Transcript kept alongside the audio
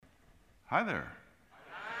Hi there.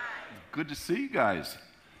 Good to see you guys.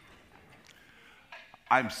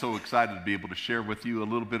 I'm so excited to be able to share with you a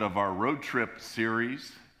little bit of our road trip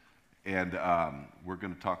series. And we're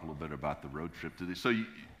going to talk a little bit about the road trip today. So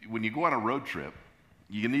when you go on a road trip,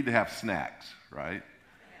 you need to have snacks, right?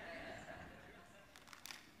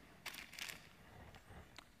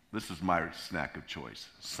 This is my snack of choice,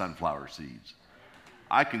 sunflower seeds.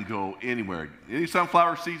 I can go anywhere. Any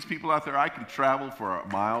sunflower seeds people out there? I can travel for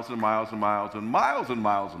miles and miles and miles and miles and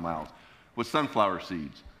miles and miles with sunflower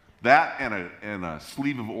seeds. That and a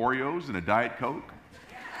sleeve of Oreos and a Diet Coke,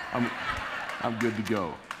 I'm good to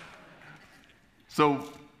go. So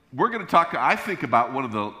we're going to talk, I think, about one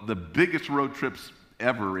of the biggest road trips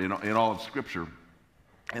ever in all of Scripture,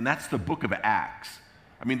 and that's the book of Acts.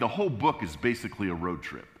 I mean, the whole book is basically a road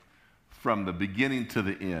trip from the beginning to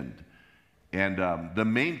the end. And the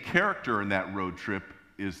main character in that road trip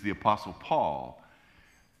is the Apostle Paul.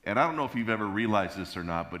 And I don't know if you've ever realized this or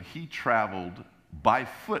not, but he traveled by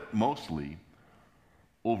foot mostly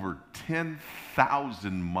over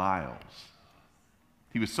 10,000 miles.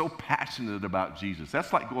 He was so passionate about Jesus.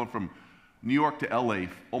 That's like going from New York to LA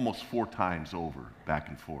almost 4 times over, back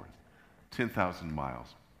and forth. 10,000 miles.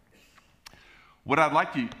 What I'd like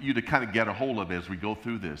you to kind of get a hold of as we go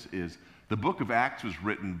through this is the book of Acts was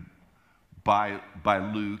written by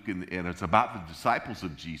Luke, and it's about the disciples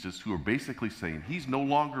of Jesus who are basically saying, he's no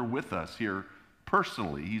longer with us here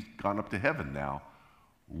personally. He's gone up to heaven now.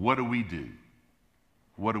 What do we do?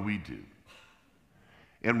 What do we do?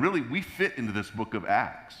 And really, we fit into this book of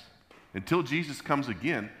Acts. Until Jesus comes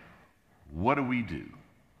again, what do we do?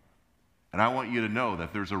 And I want you to know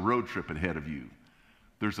that there's a road trip ahead of you.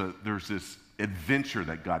 There's this adventure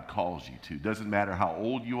that God calls you to. Doesn't matter how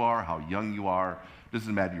old you are, how young you are.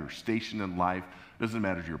 Doesn't matter your station in life. Doesn't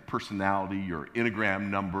matter your personality, your Enneagram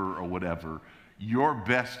number, or whatever. Your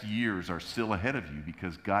best years are still ahead of you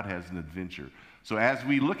because God has an adventure. So as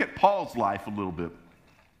we look at Paul's life a little bit,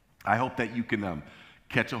 I hope that you can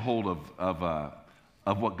catch a hold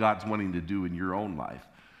of what God's wanting to do in your own life.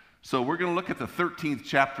 So we're going to look at the 13th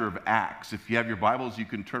chapter of Acts. If you have your Bibles, you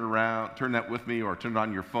can turn that with me, or turn it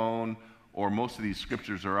on your phone, or most of these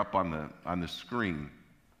scriptures are up on the screen.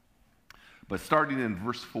 But starting in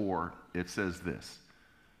verse 4, it says this.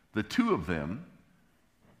 The two of them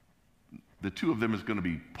is going to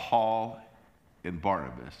be Paul and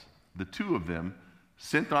Barnabas. The two of them,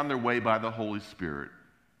 sent on their way by the Holy Spirit,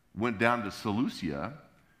 went down to Seleucia,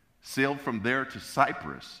 sailed from there to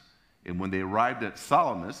Cyprus, and when they arrived at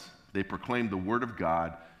Salamis, they proclaimed the word of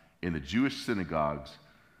God in the Jewish synagogues,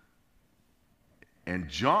 and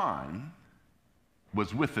John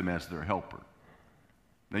was with them as their helper.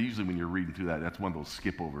 Now, usually when you're reading through that, that's one of those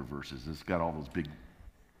skip-over verses. It's got all those big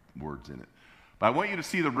words in it. But I want you to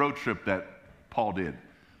see the road trip that Paul did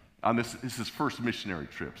on this is his first missionary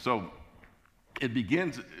trip. So it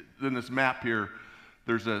begins in this map here.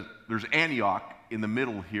 There's Antioch in the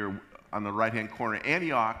middle here on the right-hand corner.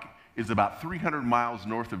 Antioch is about 300 miles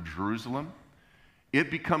north of Jerusalem. It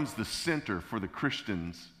becomes the center for the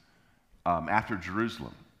Christians after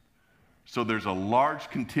Jerusalem. So there's a large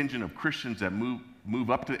contingent of Christians that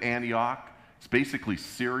move up to Antioch. It's basically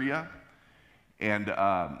Syria. And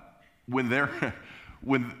when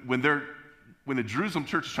the Jerusalem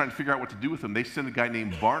church is trying to figure out what to do with them, they send a guy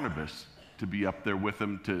named Barnabas to be up there with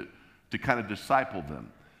them to kind of disciple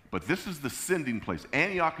them. But this is the sending place.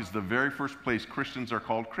 Antioch is the very first place Christians are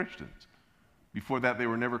called Christians. Before that, they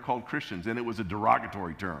were never called Christians, and it was a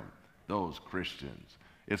derogatory term, those Christians.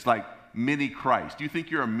 It's like mini Christ. Do you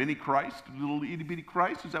think you're a mini Christ, a little itty-bitty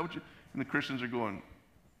Christ? Is that what you... And the Christians are going,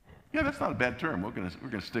 yeah, that's not a bad term. We're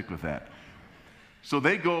gonna stick with that. So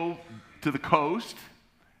they go to the coast,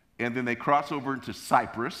 and then they cross over into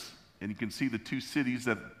Cyprus, and you can see the two cities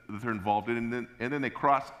that they're involved in, and then they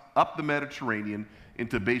cross up the Mediterranean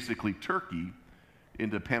into basically Turkey,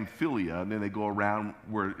 into Pamphylia, and then they go around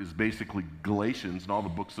where is basically Galatians, and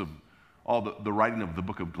all the writing of the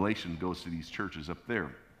book of Galatians goes to these churches up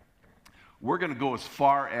there. We're going to go as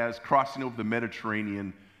far as crossing over the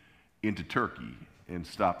Mediterranean into Turkey and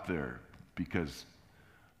stop there because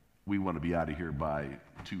we want to be out of here by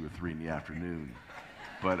 2 or 3 in the afternoon.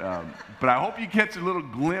 But I hope you catch a little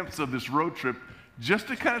glimpse of this road trip just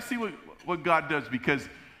to kind of see what God does, because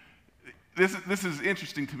this is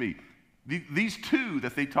interesting to me. These two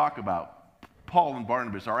that they talk about, Paul and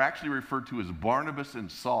Barnabas, are actually referred to as Barnabas and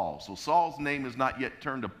Saul. So Saul's name is not yet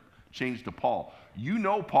changed to Paul. You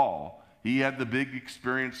know Paul. He had the big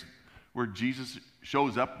experience where Jesus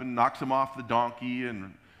shows up and knocks him off the donkey,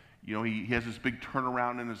 and he has this big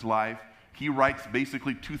turnaround in his life. He writes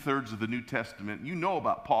basically 2/3 of the New Testament. You know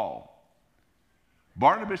about Paul.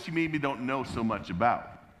 Barnabas, you maybe don't know so much about.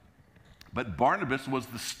 But Barnabas was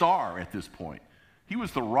the star at this point. He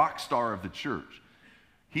was the rock star of the church.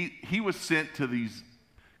 He was sent to these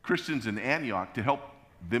Christians in Antioch to help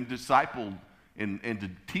them disciple and to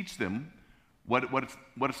teach them what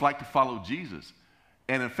it's like to follow Jesus.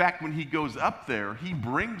 And in fact, when he goes up there, he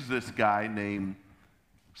brings this guy named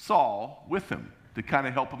Saul with him to kind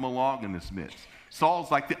of help him along in this midst.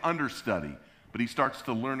 Saul's like the understudy, but he starts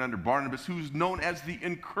to learn under Barnabas, who's known as the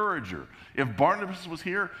encourager. If Barnabas was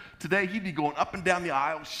here today, he'd be going up and down the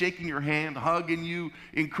aisle, shaking your hand, hugging you,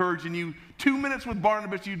 encouraging you. 2 minutes with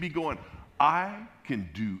Barnabas, you'd be going, I can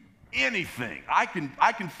do anything. I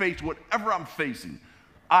can face whatever I'm facing.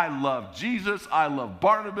 I love Jesus. I love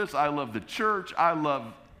Barnabas. I love the church. I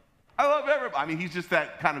love everybody. I mean, he's just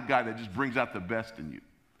that kind of guy that just brings out the best in you.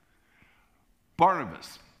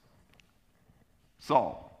 Barnabas,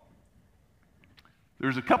 Saul.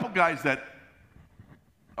 There's a couple guys that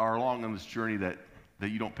are along on this journey that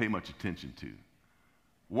you don't pay much attention to.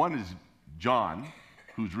 One is John,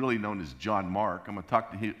 who's really known as John Mark. I'm going to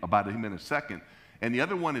talk to him about him in a second. And the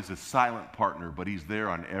other one is a silent partner, but he's there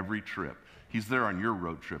on every trip. He's there on your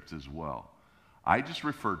road trips as well. I just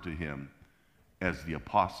referred to him as the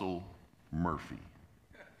Apostle Murphy.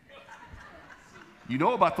 You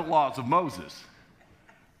know about the laws of Moses.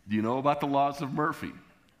 Do you know about the laws of Murphy?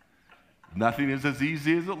 Nothing is as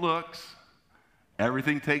easy as it looks.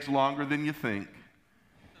 Everything takes longer than you think.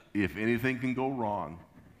 If anything can go wrong,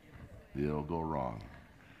 it'll go wrong.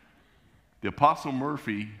 The Apostle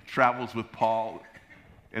Murphy travels with Paul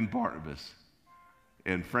and Barnabas.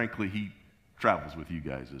 And frankly, he travels with you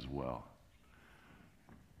guys as well.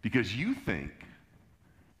 Because you think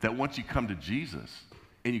that once you come to Jesus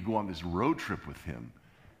and you go on this road trip with him,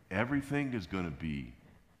 everything is going to be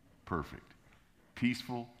perfect,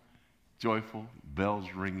 peaceful, joyful,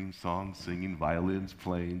 bells ringing, songs singing, violins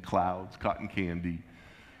playing, clouds, cotton candy,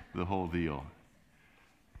 the whole deal.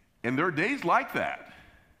 And there are days like that.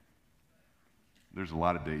 There's a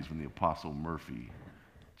lot of days when the Apostle Murphy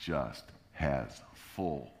just has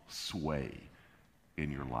full sway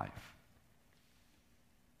in your life.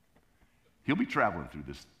 He'll be traveling through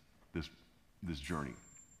this journey.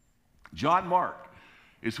 John Mark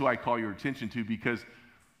is who I call your attention to because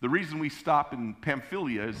the reason we stop in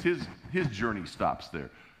Pamphylia is his journey stops there.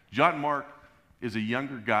 John Mark is a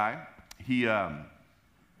younger guy. He's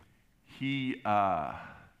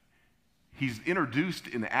introduced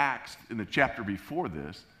in Acts in the chapter before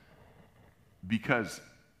this because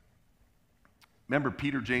remember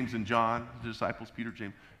Peter, James, and John, the disciples, Peter,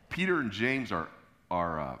 James. Peter and James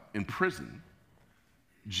are in prison.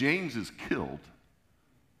 James is killed.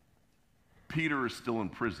 Peter is still in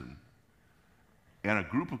prison. And a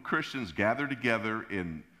group of Christians gather together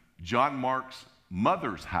in John Mark's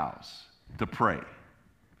mother's house to pray.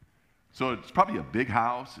 So it's probably a big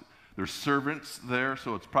house. There's servants there,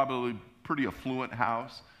 so it's probably a pretty affluent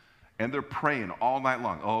house. And they're praying all night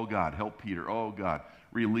long. Oh, God, help Peter. Oh, God,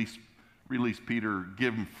 release Peter.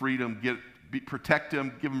 Give him freedom. Protect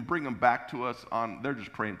him. Bring him back to us. They're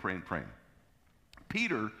just praying.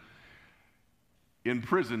 Peter, in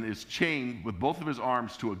prison, is chained with both of his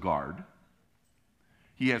arms to a guard.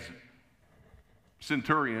 He has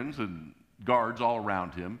centurions and guards all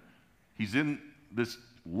around him. He's in this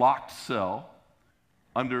locked cell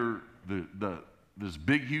under this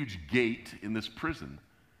big, huge gate in this prison.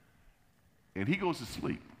 And he goes to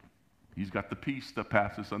sleep. He's got the peace that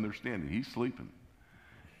passes understanding. He's sleeping.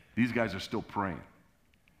 These guys are still praying.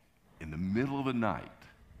 In the middle of the night,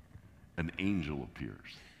 an angel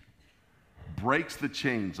appears, breaks the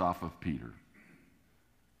chains off of Peter.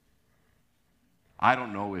 I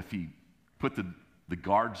don't know if he put the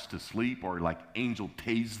guards to sleep or like angel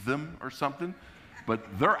tased them or something,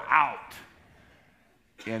 but they're out.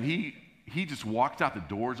 And he just walked out, the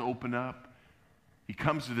doors open up. He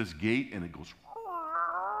comes to this gate and it goes,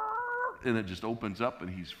 and it just opens up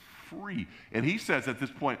and he's free. And he says at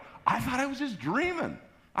this point, I thought I was just dreaming.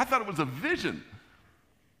 I thought it was a vision.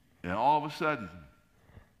 And all of a sudden,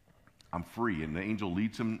 I'm free. And the angel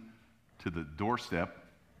leads him to the doorstep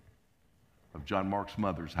of John Mark's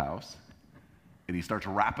mother's house, and he starts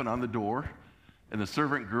rapping on the door, and the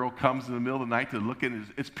servant girl comes in the middle of the night to look in.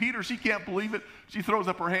 It's Peter. She can't believe it. She throws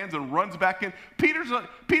up her hands and runs back in. Peter's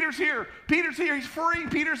here. Peter's here. He's free.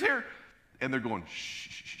 Peter's here. And they're going,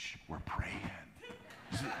 shh, we're praying.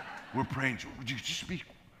 We're praying. Would you just be,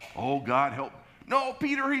 oh, God, help. No,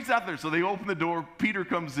 Peter, he's out there. So they open the door. Peter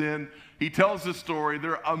comes in. He tells the story.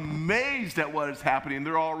 They're amazed at what is happening.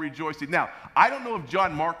 They're all rejoicing. Now, I don't know if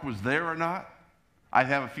John Mark was there or not. I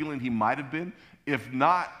have a feeling he might have been. If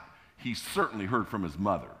not, he certainly heard from his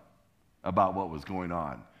mother. about what was going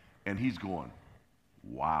on. And he's going,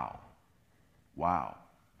 wow, wow.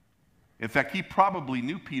 In fact, he probably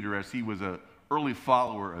knew Peter as he was an early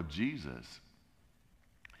follower of Jesus.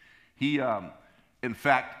 He, in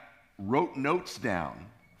fact, wrote notes down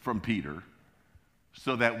from Peter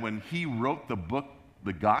so that when he wrote the book,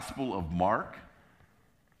 the Gospel of Mark,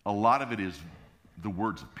 a lot of it is the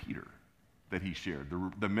words of Peter that he shared,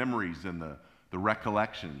 the memories and the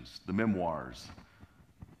recollections, the memoirs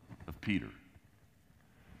of Peter.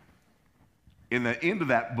 In the end of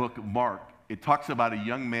that book of Mark, it talks about a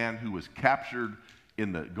young man who was captured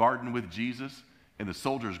in the garden with Jesus, and the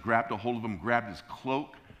soldiers grabbed a hold of him, grabbed his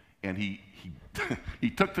cloak, and he he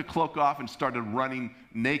took the cloak off and started running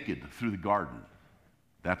naked through the garden.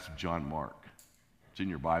 That's John Mark. It's in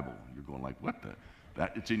your Bible. You're going like, what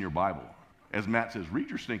the? It's in your Bible. As Matt says, read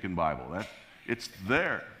your stinking Bible. It's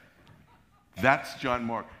there. That's John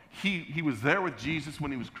Mark. He was there with Jesus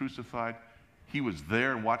when he was crucified. He was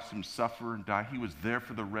there and watched him suffer and die. He was there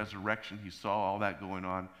for the resurrection. He saw all that going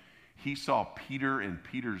on. He saw Peter and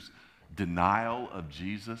Peter's denial of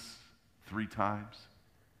Jesus 3 times.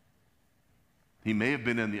 He may have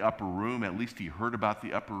been in the upper room. At least he heard about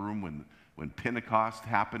the upper room when Pentecost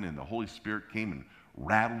happened and the Holy Spirit came and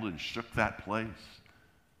rattled and shook that place.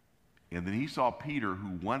 And then he saw Peter,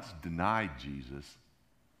 who once denied Jesus,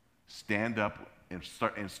 stand up and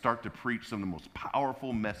start to preach some of the most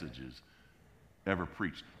powerful messages ever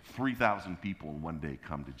preached. 3,000 people in one day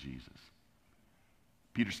come to Jesus.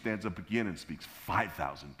 Peter stands up again and speaks.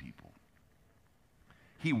 5,000 people.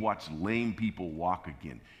 He watched lame people walk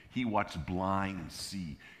again. He watched blind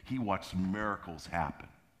see. He watched miracles happen.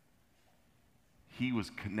 He was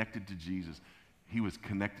connected to Jesus. He was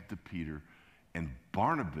connected to Peter. And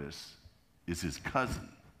Barnabas is his cousin.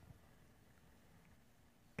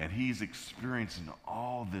 And he's experiencing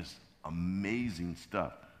all this amazing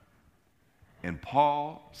stuff. And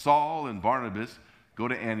Saul and Barnabas go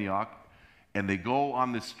to Antioch, and they go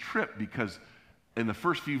on this trip because in the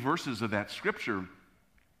first few verses of that scripture,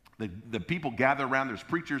 the people gather around. There's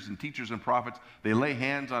preachers and teachers and prophets. They lay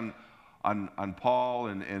hands on Paul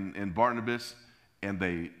and Barnabas, and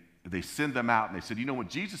they send them out. And they said, you know what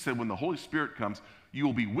Jesus said, when the Holy Spirit comes, you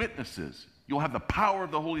will be witnesses. You'll have the power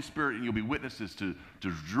of the Holy Spirit, and you'll be witnesses to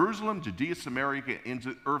Jerusalem, Judea, Samaria, ends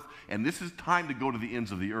of the earth. And this is time to go to the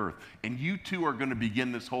ends of the earth. And you too are going to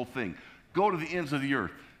begin this whole thing. Go to the ends of the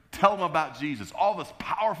earth. Tell them about Jesus, all this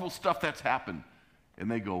powerful stuff that's happened.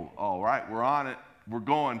 And they go, all right, we're on it. We're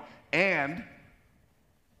going. And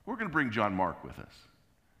we're going to bring John Mark with us.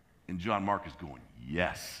 And John Mark is going,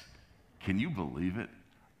 yes. Can you believe it?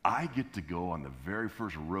 I get to go on the very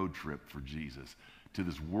first road trip for Jesus to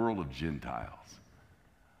this world of Gentiles.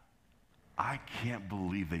 I can't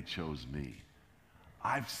believe they chose me.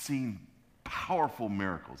 I've seen powerful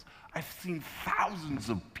miracles. I've seen thousands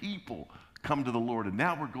of people come to the Lord. And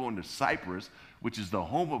now we're going to Cyprus, which is the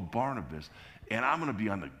home of Barnabas. And I'm going to be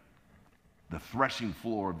on the threshing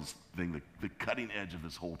floor of this thing, the cutting edge of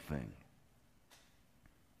this whole thing.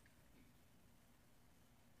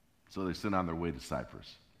 So they sent on their way to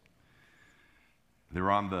Cyprus. They're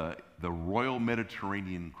on the Royal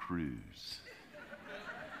Mediterranean cruise.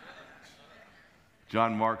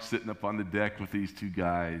 John Mark sitting up on the deck with these 2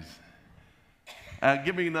 guys.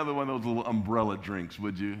 Give me another one of those little umbrella drinks,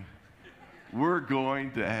 would you? We're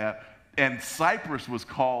going to have, and Cyprus was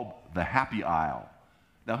called the Happy Isle.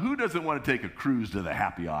 Now, who doesn't want to take a cruise to the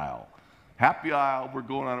Happy Isle? Happy Isle, we're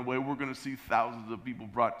going on our way. We're going to see thousands of people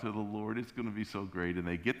brought to the Lord. It's going to be so great. And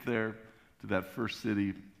they get there to that first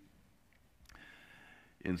city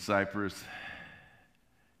in Cyprus,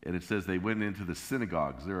 and it says they went into the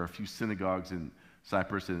synagogues. There are a few synagogues in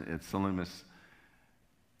Cyprus and at Salamis,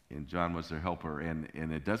 and John was their helper, and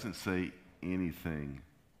it doesn't say anything.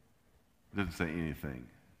 It doesn't say anything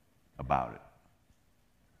about it,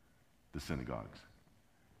 the synagogues,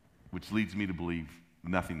 which leads me to believe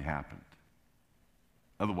nothing happened.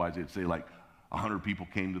 Otherwise, it'd say like 100 people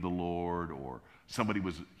came to the Lord, or somebody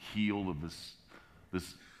was healed of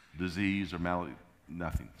this disease or malady.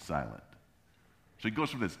 Nothing, silent. So he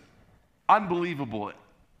goes from this unbelievable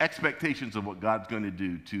expectations of what God's going to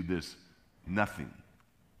do to this nothing.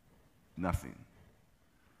 Nothing.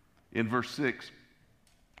 In verse 6,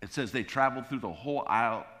 it says they traveled through the whole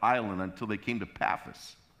island until they came to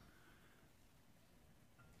Paphos.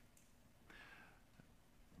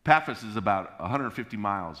 Paphos is about 150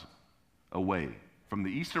 miles away. From the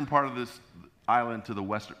eastern part of this island to the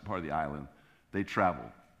western part of the island, they traveled.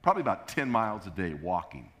 Probably about 10 miles a day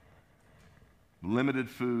walking. Limited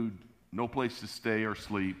food, no place to stay or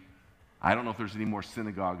sleep. I don't know if there's any more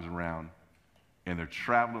synagogues around. And they're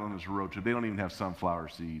traveling on this road trip. They don't even have sunflower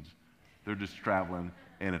seeds. They're just traveling,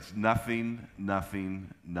 and it's nothing,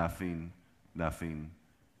 nothing, nothing, nothing,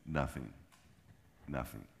 nothing,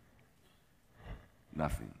 nothing,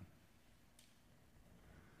 nothing.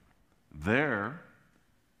 There,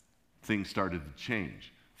 things started to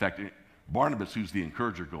change. In fact, Barnabas, who's the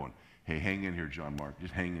encourager, going, hey, hang in here, John Mark.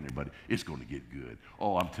 Just hang in here, buddy. It's going to get good.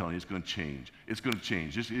 Oh, I'm telling you, it's going to change. It's going to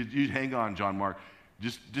change. You hang on, John Mark.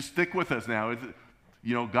 Just stick with us now.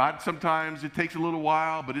 God, sometimes it takes a little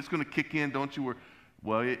while, but it's going to kick in, don't you worry.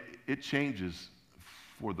 Well, it changes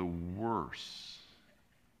for the worse.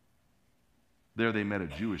 There they met a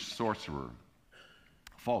Jewish sorcerer,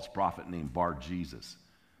 a false prophet named Bar-Jesus,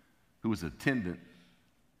 who was attendant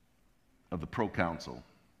of the proconsul,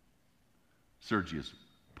 Sergius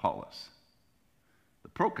Paulus. The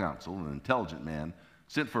proconsul, an intelligent man,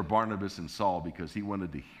 sent for Barnabas and Saul because he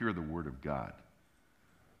wanted to hear the word of God.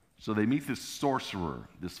 So they meet this sorcerer,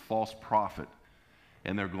 this false prophet,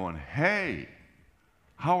 and they're going, hey,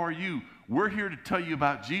 how are you? We're here to tell you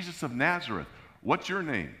about Jesus of Nazareth. What's your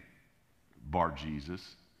name?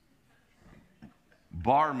 Bar-Jesus.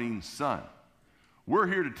 Bar means son. We're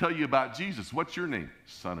here to tell you about Jesus. What's your name?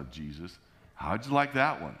 Son of Jesus. How'd you like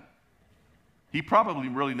that one? He probably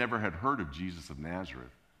really never had heard of Jesus of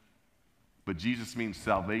Nazareth. But Jesus means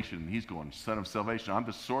salvation. He's going, son of salvation. I'm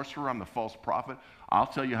the sorcerer. I'm the false prophet. I'll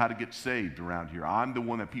tell you how to get saved around here. I'm the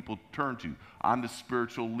one that people turn to. I'm the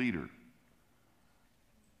spiritual leader.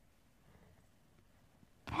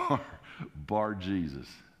 Bar-Jesus.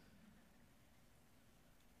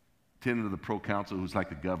 Attendant of the proconsul, who's like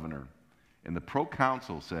the governor. And the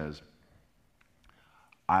proconsul says,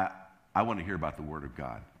 I want to hear about the word of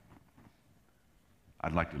God.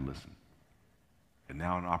 I'd like to listen. And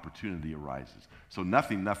now an opportunity arises. So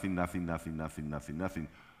nothing.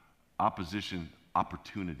 Opposition,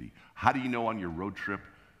 opportunity. How do you know on your road trip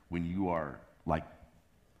when you are like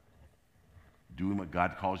doing what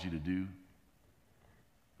God calls you to do?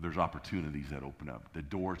 There's opportunities that open up. The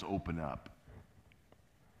doors open up.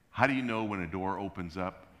 How do you know when a door opens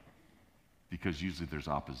up? Because usually there's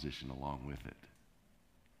opposition along with it.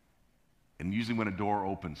 And usually when a door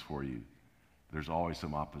opens for you, there's always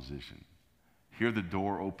some opposition. Here the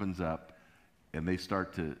door opens up, and they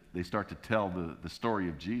start to tell the story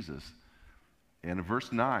of Jesus. And in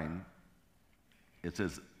verse 9, it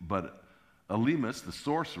says, but Elymas, the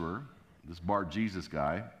sorcerer, this Bar-Jesus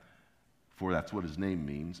guy, for that's what his name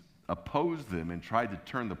means, opposed them and tried to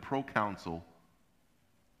turn the proconsul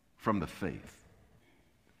from the faith.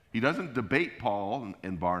 He doesn't debate Paul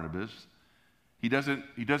and Barnabas. He doesn't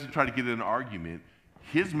try to get in an argument.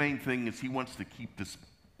 His main thing is he wants to keep this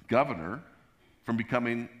governor from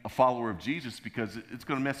becoming a follower of Jesus because it's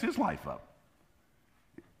going to mess his life up.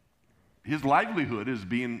 His livelihood is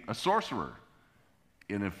being a sorcerer.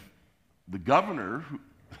 And if the governor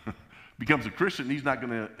becomes a Christian, he's not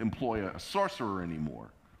going to employ a sorcerer anymore.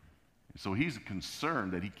 So he's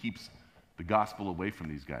concerned that he keeps the gospel away from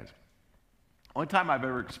these guys. Only time I've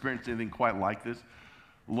ever experienced anything quite like this,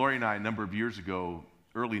 Lori and I, a number of years ago,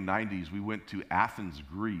 early 90s, we went to Athens,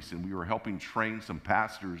 Greece, and we were helping train some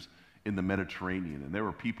pastors in the Mediterranean. And there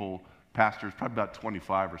were pastors, probably about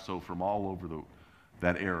 25 or so from all over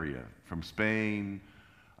that area, from Spain,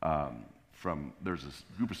 there's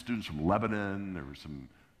a group of students from Lebanon, there was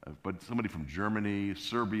but somebody from Germany,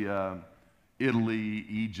 Serbia, Italy,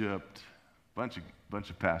 Egypt, bunch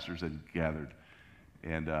of pastors that had gathered.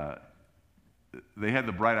 And they had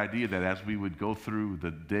the bright idea that as we would go through the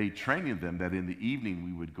day training them, that in the evening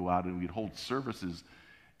we would go out and we'd hold services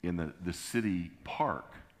in the city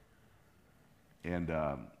park. And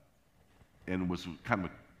it was kind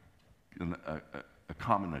of a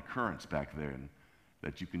common occurrence back there, and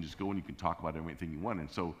that you can just go and you can talk about everything you want. And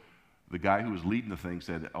so the guy who was leading the thing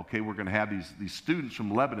said, okay, we're going to have these students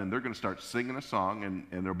from Lebanon. They're going to start singing a song, and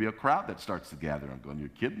there'll be a crowd that starts to gather. I'm going, you're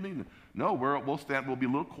kidding me? No, we'll stand. We'll be a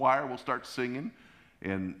little choir. We'll start singing,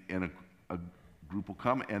 and a group will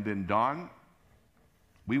come. And then, Don,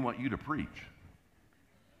 we want you to preach.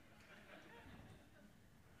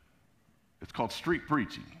 It's called street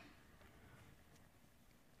preaching.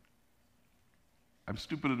 I'm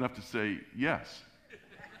stupid enough to say yes.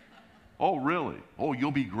 Oh, really? Oh,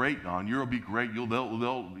 you'll be great, Don. You'll be great.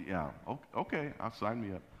 Yeah. Okay, I'll sign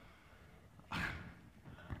me up.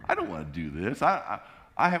 I don't want to do this. I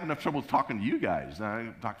have enough trouble talking to you guys.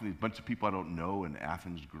 I'm talking to a bunch of people I don't know in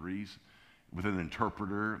Athens, Greece, with an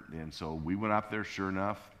interpreter. And so we went out there, sure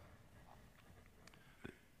enough.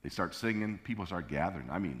 They start singing. People start gathering.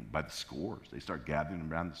 I mean, by the scores. They start gathering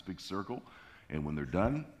around this big circle. And when they're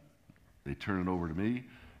done, they turn it over to me.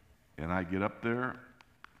 And I get up there.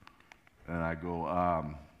 And I go,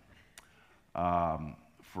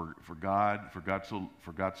 for God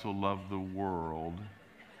so loved the world.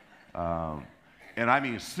 And I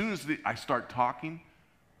mean, as soon as I start talking,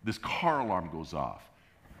 this car alarm goes off.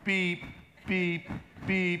 Beep, beep,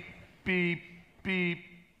 beep, beep, beep,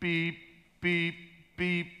 beep, beep,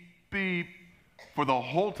 beep, beep. For the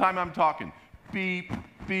whole time I'm talking. Beep,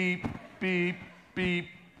 beep, beep, beep,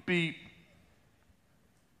 beep.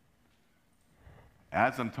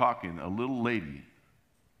 As I'm talking, a little lady,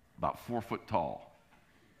 about 4 foot tall,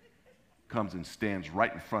 comes and stands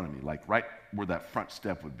right in front of me, like right where that front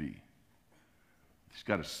step would be. She's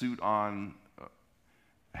got a suit on,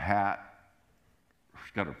 a hat.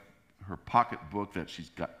 She's got her pocketbook that she's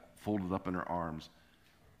got folded up in her arms,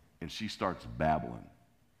 and she starts babbling.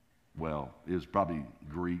 Well, it was probably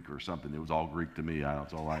Greek or something. It was all Greek to me.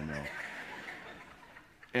 That's all I know.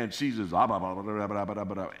 And she says,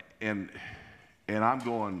 and I'm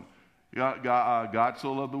going, God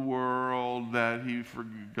so loved the world that he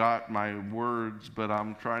forgot my words, but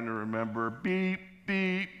I'm trying to remember. Beep,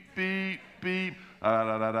 beep, beep, beep,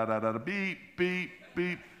 beep, beep,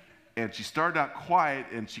 beep. And she started out quiet,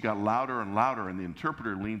 and she got louder and louder, and the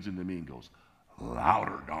interpreter leans into me and goes,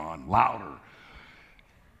 louder, Don, louder.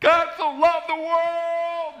 God so loved the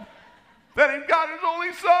world that he got his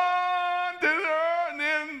only son. And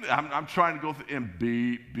then I'm trying to go through, and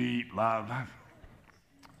beep, beep, loud.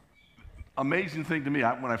 Amazing thing to me,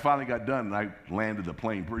 when I finally got done, I landed the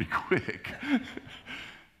plane pretty quick.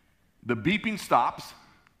 The beeping stops.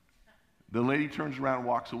 The lady turns around and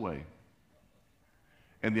walks away.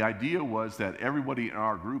 And the idea was that everybody in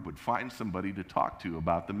our group would find somebody to talk to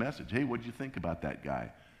about the message. Hey, what did you think about that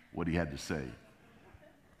guy? What he had to say.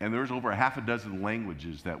 And there's over 6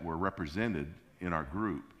 languages that were represented in our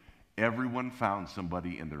group. Everyone found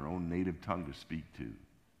somebody in their own native tongue to speak to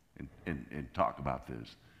and talk about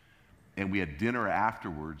this. And we had dinner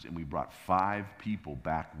afterwards, and we brought 5 people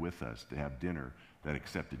back with us to have dinner that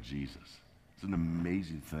accepted Jesus. It's an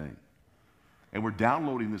amazing thing. And we're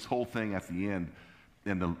downloading this whole thing at the end.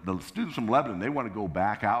 And the students from Lebanon, they want to go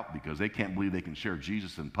back out because they can't believe they can share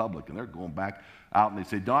Jesus in public. And they're going back out, and they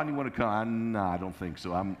say, Don, you want to come? No, I don't think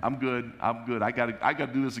so. I'm good. I'm good. I got to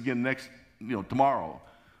do this again tomorrow.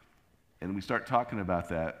 And we start talking about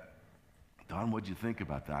that. Don, what'd you think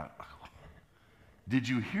about that? Did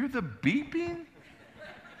you hear the beeping?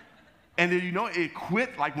 And then, it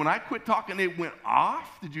quit. Like when I quit talking, it went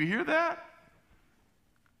off. Did you hear that?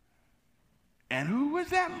 And who was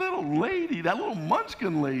that little lady, that little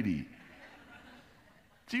munchkin lady?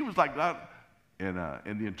 She was like that. And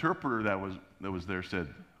the interpreter that was there said,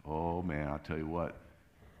 oh, man, I'll tell you what.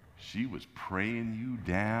 She was praying you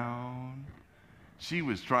down. She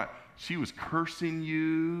was cursing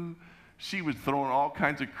you. She was throwing all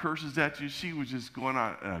kinds of curses at you. She was just going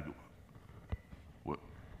on. And I go, what?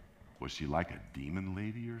 Was she like a demon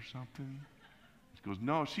lady or something? She goes,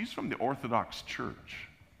 no, she's from the Orthodox Church.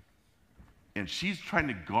 And she's trying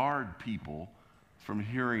to guard people from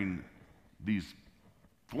hearing these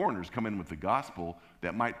foreigners come in with the gospel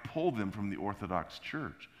that might pull them from the Orthodox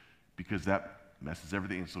Church, because that messes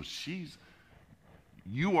everything. And so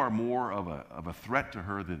you are more of a threat to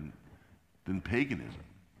her than paganism,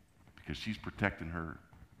 because she's protecting her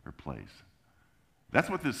place. That's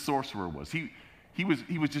what this sorcerer was. He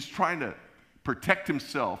was just trying to protect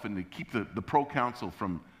himself and to keep the proconsul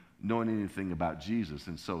from knowing anything about Jesus.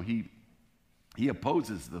 And so he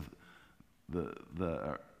opposes the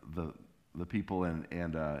people, and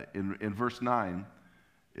in verse 9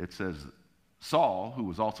 it says, Saul, who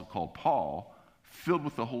was also called Paul, filled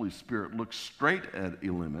with the Holy Spirit, looked straight at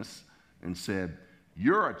Elymas and said,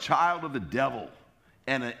 you're a child of the devil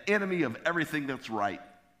and an enemy of everything that's right.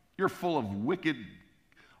 You're full of wicked,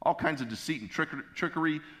 all kinds of deceit and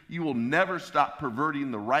trickery. You will never stop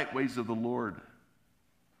perverting the right ways of the Lord.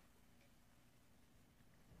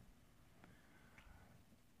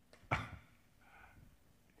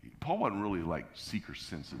 Paul wasn't really like seeker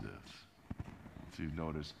sensitive. So you've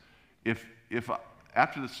noticed, if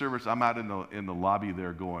after the service I'm out in the lobby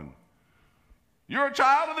there going, you're a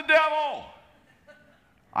child of the devil,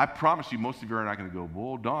 I promise you most of you are not going to go,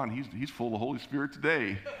 well, Don, he's full of the Holy Spirit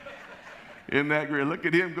today. Isn't that great? Look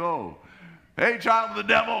at him go. Hey, child of the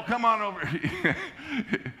devil, come on over.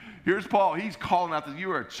 Here's Paul. He's calling out that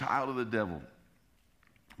you are a child of the devil.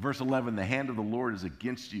 Verse 11, the hand of the Lord is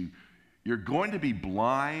against you. You're going to be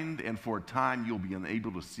blind, and for a time you'll be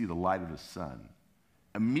unable to see the light of the sun.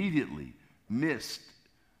 Immediately, mist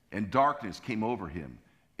and darkness came over him,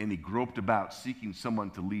 and he groped about, seeking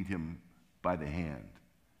someone to lead him by the hand.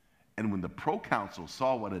 And when the proconsul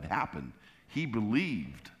saw what had happened, he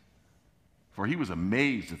believed, for he was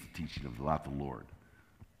amazed at the teaching of the Lord.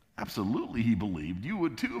 Absolutely, he believed. You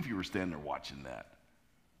would too if you were standing there watching that.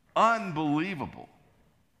 Unbelievable.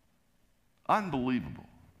 Unbelievable.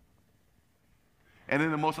 And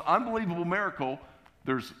in the most unbelievable miracle,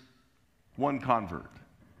 there's one convert.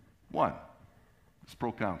 One. It's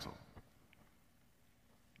proconsul.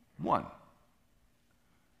 One.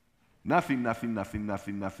 Nothing, nothing, nothing,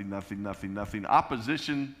 nothing, nothing, nothing, nothing, nothing.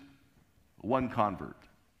 Opposition, one convert.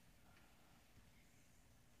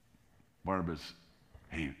 Barnabas,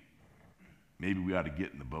 hey, maybe we ought to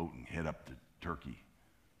get in the boat and head up to Turkey.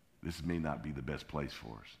 This may not be the best place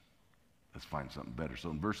for us. Let's find something better. So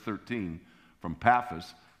in verse 13, from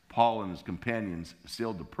Paphos, Paul and his companions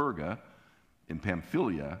sailed to Perga in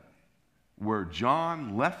Pamphylia, where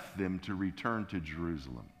John left them to return to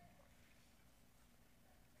Jerusalem.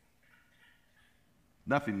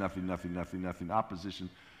 Nothing, nothing, nothing, nothing, nothing. Opposition.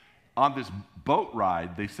 On this boat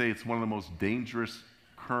ride, they say it's one of the most dangerous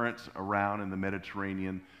currents around in the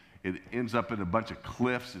Mediterranean. It ends up in a bunch of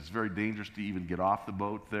cliffs. It's very dangerous to even get off the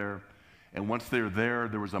boat there. And once they're there,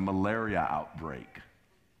 there was a malaria outbreak.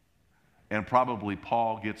 And probably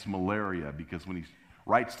Paul gets malaria because when he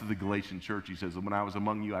writes to the Galatian church, he says, when I was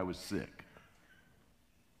among you, I was sick.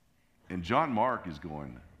 And John Mark is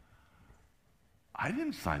going, I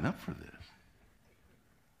didn't sign up for this.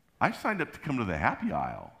 I signed up to come to the happy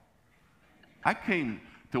aisle. I came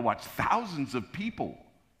to watch thousands of people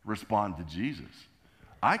respond to Jesus.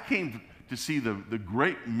 I came to see the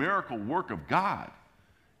great miracle work of God.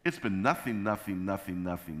 It's been nothing, nothing, nothing,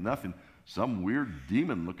 nothing, nothing. Some weird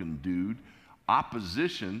demon-looking dude,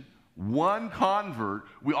 opposition, one convert.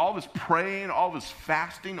 All this praying, all this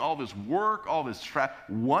fasting, all this work, all this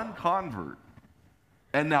one convert.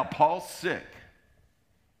 And now Paul's sick.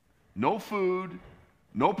 No food,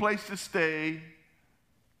 no place to stay.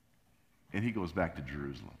 And he goes back to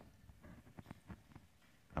Jerusalem.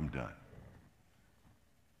 I'm done.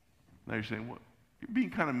 Now you're saying, what? You're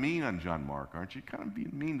being kind of mean on John Mark, aren't you? Kind of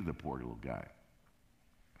being mean to the poor little guy.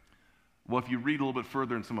 Well, if you read a little bit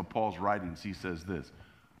further in some of Paul's writings, he says this.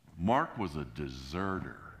 Mark was a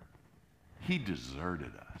deserter. He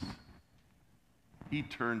deserted us. He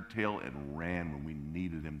turned tail and ran when we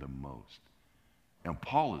needed him the most. And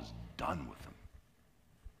Paul is done with him.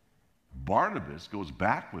 Barnabas goes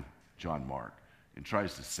back with John Mark and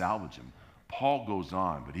tries to salvage him. Paul goes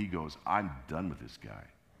on, but he goes, I'm done with this guy.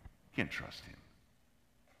 Can't trust him.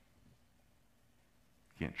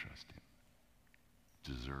 Can't trust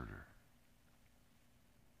him. Deserter.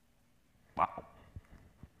 Wow.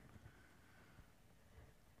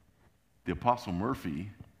 The Apostle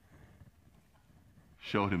Murphy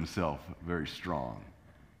showed himself very strong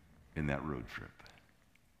in that road trip.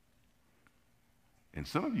 And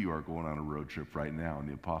some of you are going on a road trip right now, and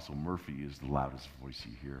the Apostle Murphy is the loudest voice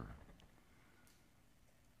you hear.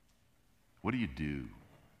 What do you do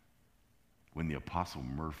when the Apostle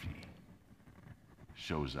Murphy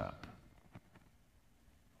shows up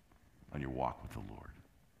on your walk with the Lord?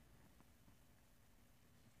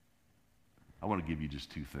 I want to give you just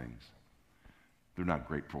two things. They're not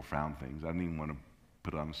great, profound things. I don't even want to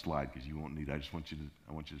put it on a slide because you won't need it. I want you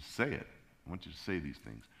to say it. I want you to say these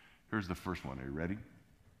things. Here's the first one. Are you ready?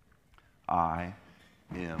 I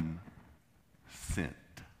am sent.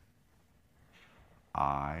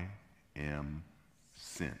 I am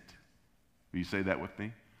sent. Will you say that with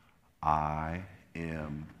me? I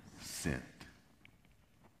am sent.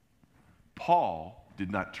 Paul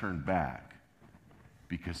did not turn back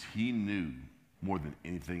because he knew more than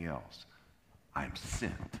anything else, I'm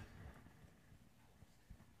sent.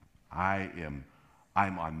 I'm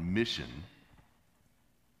on mission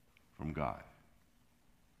from God.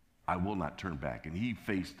 I will not turn back. And he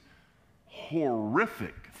faced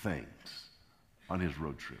horrific things on his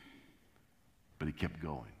road trip, but he kept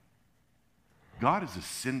going. God is a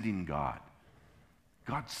sending God.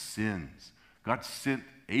 God sends. God sent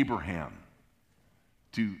Abraham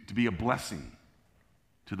to be a blessing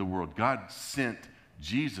to the world. God sent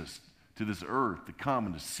Jesus to this earth to come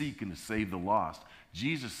and to seek and to save the lost.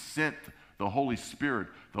 Jesus sent the Holy Spirit.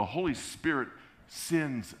 The Holy Spirit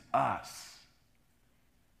sends us.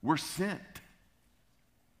 We're sent.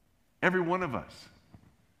 Every one of us.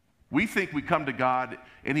 We think we come to God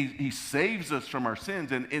and he saves us from our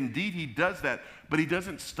sins, and indeed he does that, but he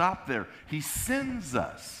doesn't stop there. He sends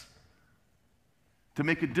us to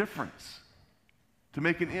make a difference, to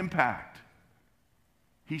make an impact.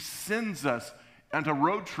 He sends us onto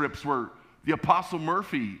road trips where the Apostle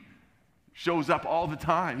Murphy shows up all the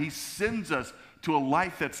time. He sends us to a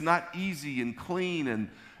life that's not easy and clean and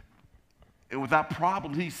without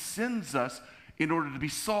problems. He sends us in order to be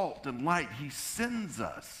salt and light. He sends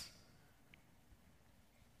us.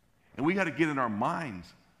 And we got to get in our minds,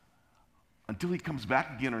 until he comes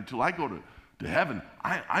back again or until I go to heaven,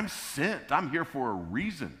 I'm sent. I'm here for a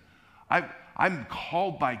reason. I'm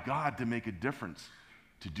called by God to make a difference,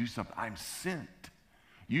 to do something. I'm sent.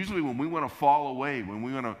 Usually when we want to fall away, when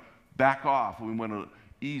we want to back off, when we want to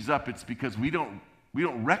ease up, it's because we don't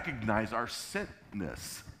recognize our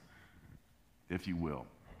sentness, if you will.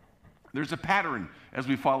 There's a pattern as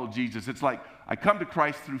we follow Jesus. It's like I come to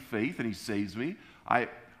Christ through faith and he saves me. At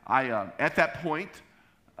that point,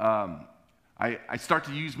 I start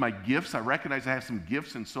to use my gifts. I recognize I have some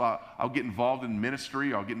gifts, and so I'll get involved in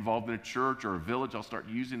ministry, or I'll get involved in a church or a village. I'll start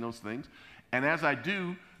using those things. And as I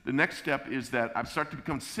do, the next step is that I start to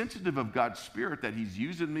become sensitive of God's Spirit, that he's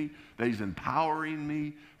using me, that he's empowering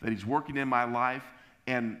me, that he's working in my life.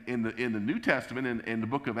 And in the New Testament, in the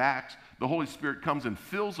book of Acts, the Holy Spirit comes and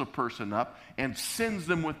fills a person up and sends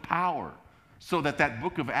them with power, so that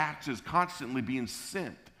book of Acts is constantly being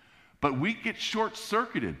sent. But we get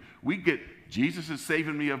short-circuited. Jesus is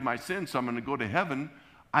saving me of my sins, so I'm going to go to heaven.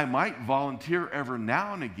 I might volunteer every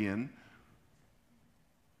now and again,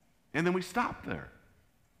 and then we stop there.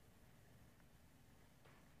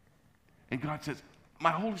 And God says,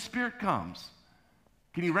 my Holy Spirit comes.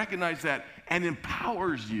 Can you recognize that? And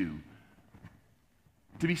empowers you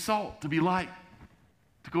to be salt, to be light,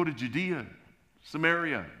 to go to Judea,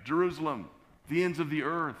 Samaria, Jerusalem, the ends of the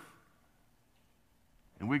earth.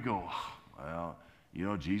 And we go, oh,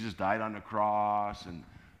 well, Jesus died on the cross and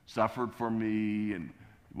suffered for me and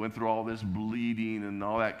went through all this bleeding and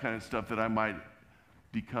all that kind of stuff, that I might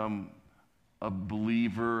become a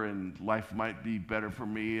believer and life might be better for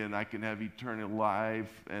me and I can have eternal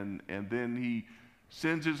life. And then he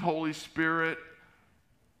sends his Holy Spirit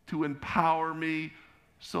to empower me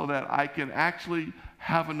so that I can actually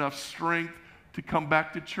have enough strength to come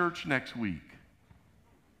back to church next week.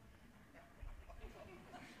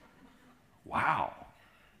 Wow,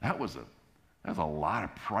 that was a lot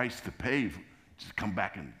of price to pay just to come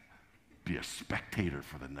back and be a spectator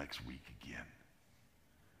for the next week again.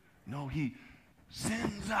 No, he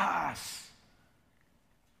sends us.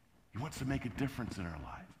 He wants to make a difference in our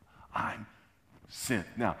life. I'm sent.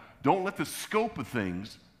 Now, don't let the scope of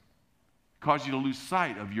things cause you to lose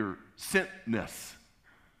sight of your sentness.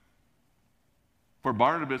 For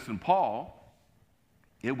Barnabas and Paul,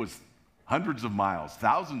 it was hundreds of miles,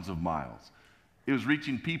 thousands of miles. It was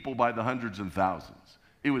reaching people by the hundreds and thousands.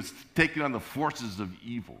 It was taking on the forces of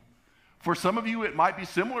evil. For some of you, it might be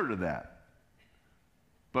similar to that.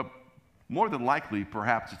 But more than likely,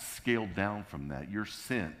 perhaps it's scaled down from that. You're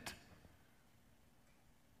sent.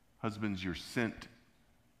 Husbands, you're sent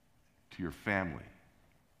to your family.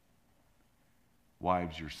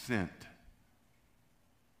 Wives, you're sent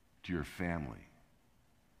to your family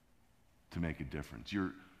to make a difference.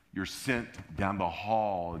 You're sent down the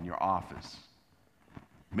hall in your office.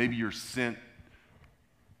 Maybe you're sent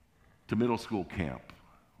to middle school camp,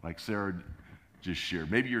 like Sarah just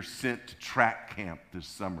shared. Maybe you're sent to track camp this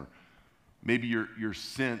summer. Maybe you're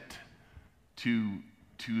sent to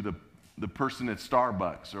the person at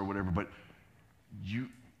Starbucks or whatever, but you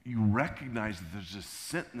recognize that there's a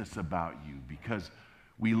sentness about you, because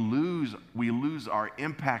we lose our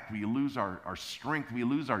impact, we lose our strength, we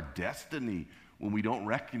lose our destiny when we don't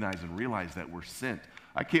recognize and realize that we're sent.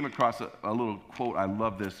 I came across a little quote. I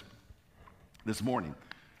love this morning.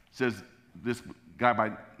 It says, this guy by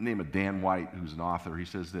the name of Dan White, who's an author, he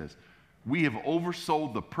says this: we have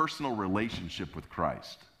oversold the personal relationship with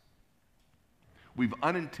Christ. We've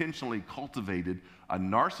unintentionally cultivated a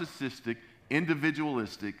narcissistic,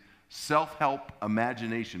 individualistic, self-help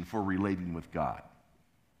imagination for relating with God.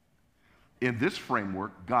 In this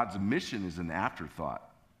framework, God's mission is an afterthought.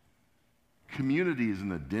 Community is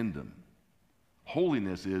an addendum.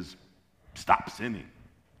 Holiness is stop sinning.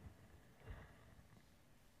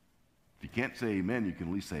 If you can't say amen, you can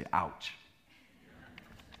at least say ouch.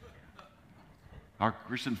 Our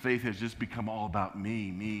Christian faith has just become all about me.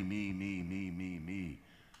 And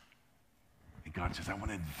God says, I want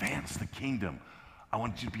to advance the kingdom. I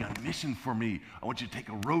want you to be on mission for me. I want you to take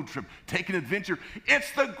a road trip, take an adventure.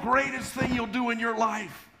 It's the greatest thing you'll do in your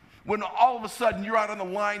life. When all of a sudden you're out on the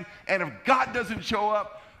line, and if God doesn't show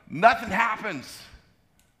up, nothing happens.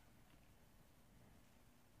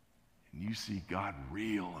 And you see God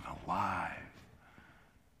real and alive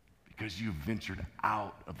because you've ventured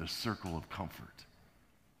out of the circle of comfort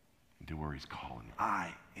into where he's calling you.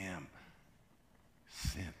 I am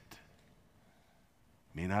sent.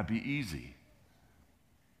 May not be easy,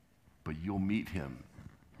 but you'll meet him.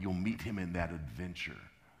 You'll meet him in that adventure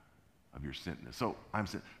of your sentness. So I'm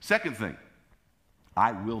sent. Second thing,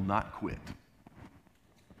 I will not quit.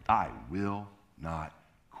 I will not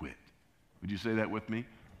quit. Would you say that with me?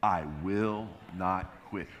 I will not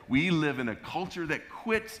quit. We live in a culture that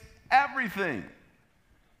quits everything.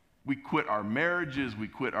 We quit our marriages, we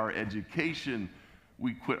quit our education,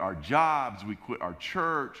 we quit our jobs, we quit our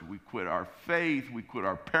church, we quit our faith, we quit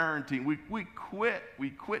our parenting. We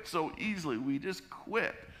quit so easily. We just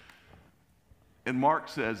quit. And Mark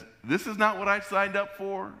says, this is not what I signed up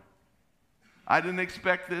for. I didn't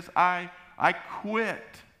expect this. I quit.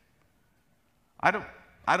 I don't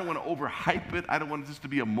want to overhype it. I don't want this to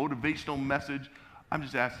be a motivational message. I'm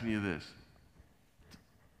just asking you this.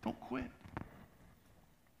 Don't quit.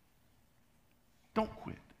 Don't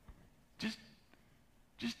quit. Just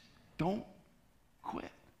don't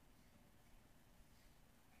quit.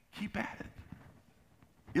 Keep at it.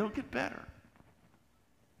 It'll get better.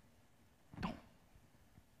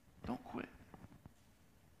 Don't quit.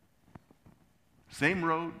 Same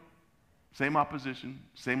road, same opposition,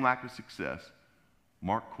 same lack of success.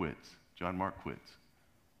 Mark quits. John Mark quits.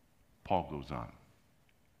 Paul goes on.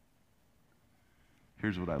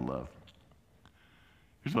 Here's what I love.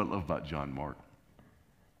 Here's what I love about John Mark.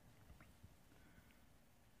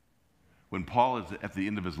 When Paul is at the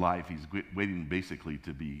end of his life, he's waiting basically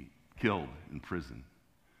to be killed in prison.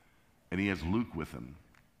 And he has Luke with him.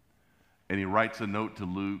 And he writes a note to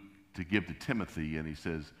Luke to give to Timothy, and he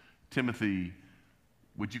says, Timothy,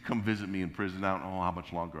 would you come visit me in prison? I don't know how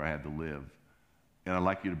much longer I had to live. And I'd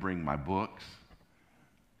like you to bring my books,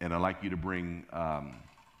 and I'd like you to bring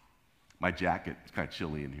my jacket. It's kind of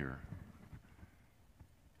chilly in here.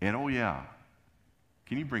 And oh yeah,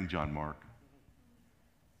 can you bring John Mark?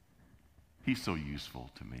 He's so useful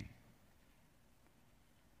to me.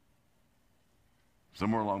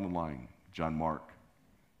 Somewhere along the line, John Mark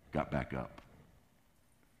got back up.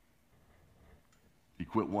 He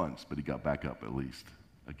quit once, but he got back up at least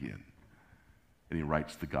again. And he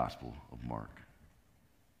writes the Gospel of Mark.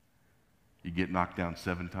 You get knocked down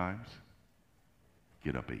 7 times,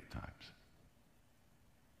 get up 8 times.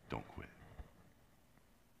 Don't quit.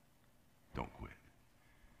 Don't quit.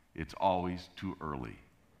 It's always too early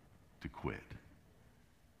to quit.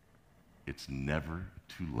 It's never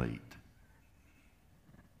too late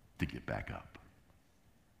to get back up.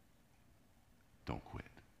 Don't quit.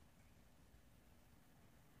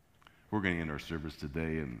 We're going to end our service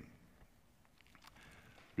today, and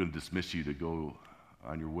I'm going to dismiss you to go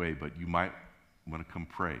on your way, but you might want to come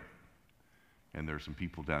pray. And there are some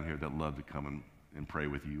people down here that love to come and pray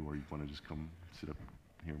with you, or you want to just come sit up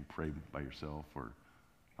here and pray by yourself, or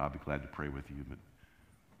I'll be glad to pray with you. But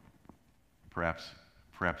perhaps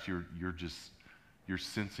you're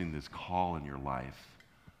sensing this call in your life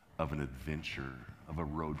of an adventure, of a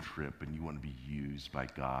road trip, and you want to be used by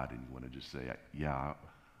God, and you want to just say, yeah,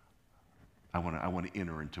 I want to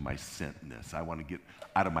enter into my sentness. I want to get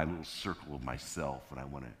out of my little circle of myself, and I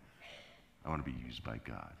want to be used by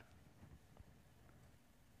God.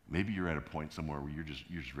 Maybe you're at a point somewhere where you're just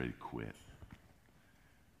ready to quit.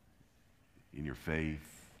 In your faith,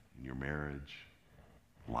 in your marriage,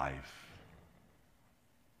 life.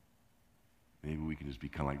 Maybe we can just be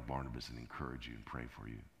kind of like Barnabas and encourage you and pray for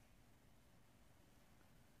you.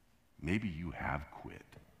 Maybe you have quit.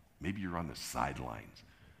 Maybe you're on the sidelines.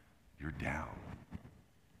 You're down.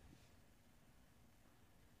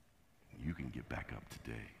 You can get back up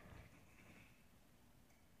today.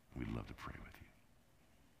 We'd love to pray with you.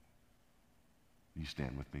 Will you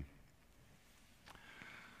stand with me?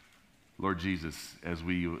 Lord Jesus, as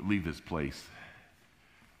we leave this place,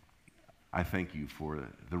 I thank you for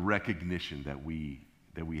the recognition that we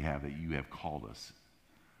have, that you have called us,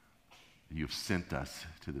 that you have sent us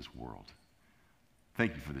to this world.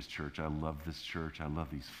 Thank you for this church. I love this church. I love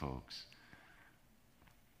these folks.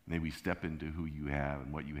 May we step into who you have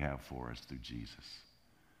and what you have for us through Jesus.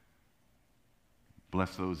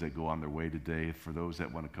 Bless those that go on their way today. For those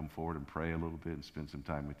that want to come forward and pray a little bit and spend some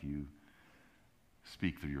time with you,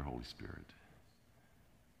 speak through your Holy Spirit.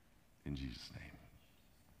 In Jesus'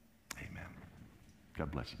 name, amen.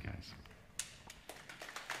 God bless you guys.